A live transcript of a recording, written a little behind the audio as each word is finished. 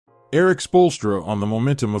Erik Spoelstra on the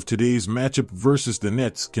momentum of today's matchup versus the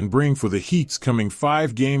Nets can bring for the Heat's coming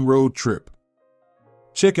 5-game road trip.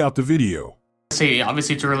 Check out the video. Say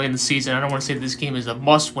obviously it's early in the season. I don't want to say that this game is a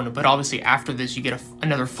must-win, but obviously after this you get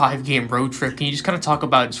another 5-game road trip. Can you just kind of talk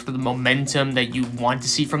about sort of the momentum that you want to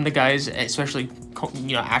see from the guys, especially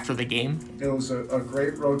after the game? It was a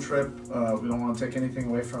great road trip. We don't want to take anything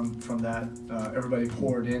away from that. Everybody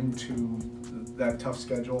poured into that tough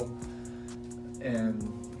schedule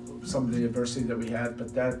and some of the adversity that we had,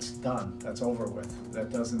 but that's done. That's over with.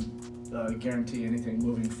 That doesn't guarantee anything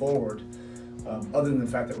moving forward. Other than the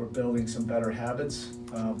fact that we're building some better habits,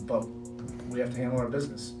 but we have to handle our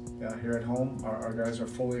business. Here at home, our guys are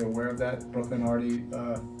fully aware of that. Brooklyn already,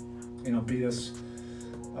 beat us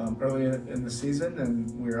early in the season,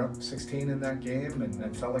 and we were up 16 in that game,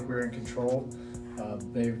 and felt like we were in control.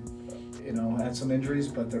 They've, had some injuries,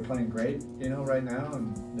 but they're playing great, right now,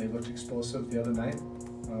 and they looked explosive the other night.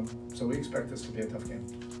 So we expect this to be a tough game.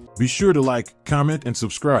 Be sure to like, comment, and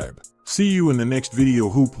subscribe. See you in the next video,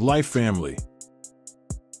 Hoop Life family.